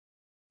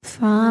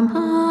From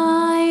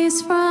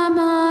ice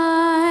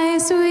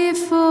we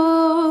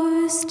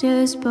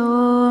Forresters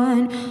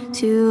born,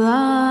 to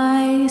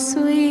ice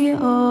we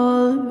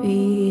all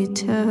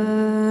return.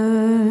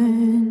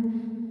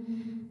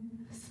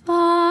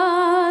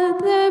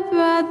 Father,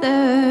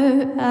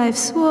 brother, I've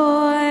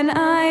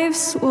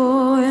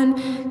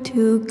sworn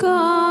to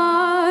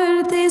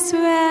guard this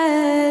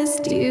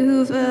rest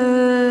you've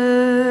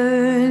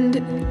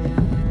earned.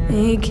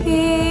 May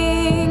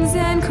kings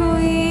and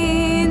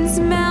queens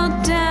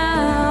melt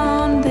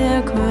down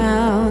their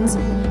crowns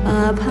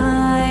up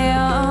high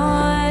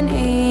on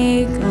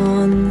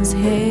Aegon's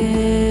hill.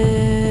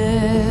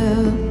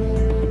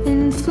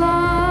 In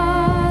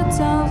floods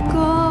of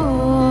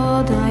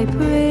gold I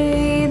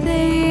pray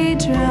they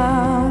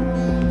drown,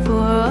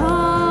 for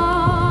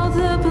all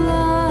the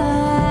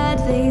blood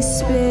they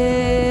spill.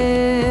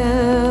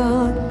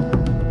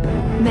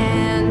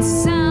 Mance,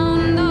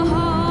 sound the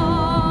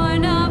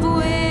horn of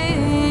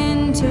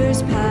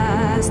winter's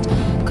past,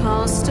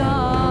 call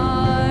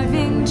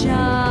starving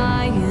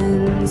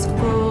giants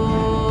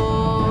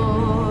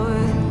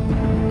forth,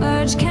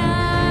 urge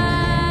cannibals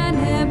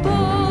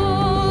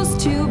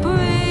to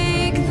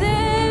break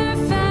their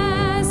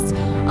fasts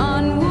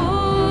on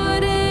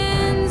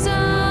wardens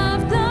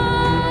of the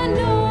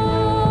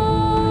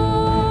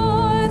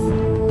north.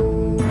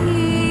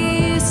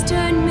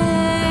 Eastern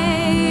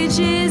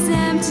mages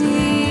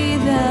empty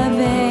the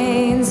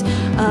veins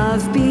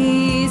of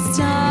beasts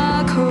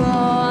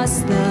across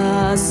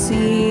the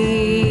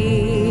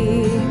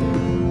sea.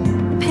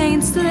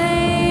 Paint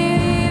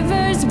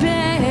slavers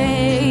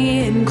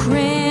bay in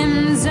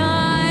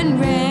crimson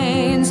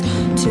rains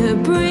to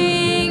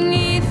bring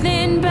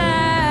Ethan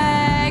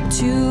back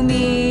to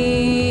me.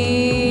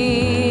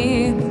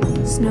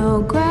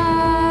 Snow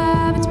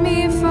grabbed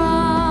me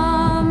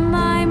from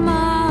my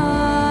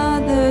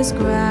mother's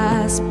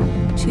grasp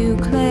to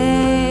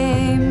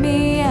claim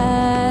me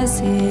as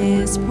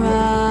his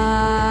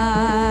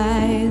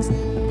prize.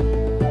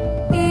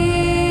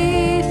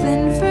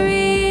 Ethan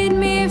freed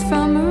me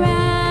from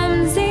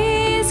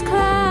Ramsay's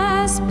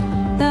clasp,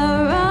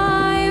 the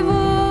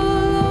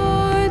rival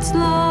lord's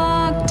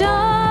locked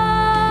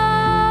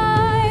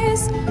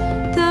eyes,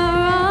 the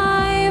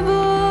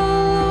rival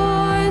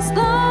lord's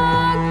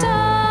locked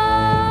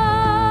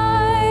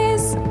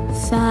eyes.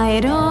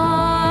 Fight on.